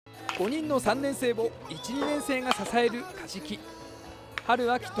5人の3年生を1、2年生が支えるカジキ。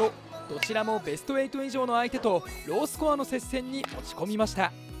春秋とどちらもベスト8以上の相手とロースコアの接戦に持ち込みまし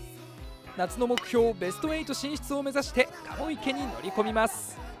た。夏の目標ベスト8進出を目指して鴨池に乗り込みま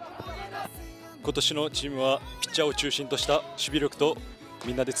す。今年のチームはピッチャーを中心とした守備力と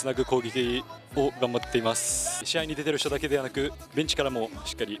みんなでつなぐ攻撃を頑張っています。試合に出てる人だけではなくベンチからも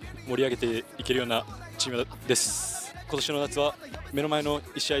しっかり盛り上げていけるようなチームです。今年の夏は目の前の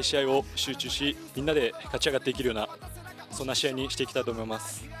一試合一試合を集中しみんなで勝ち上がっていけるようなそんな試合にしていきたいと思いま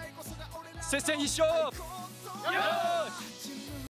す。接戦必勝。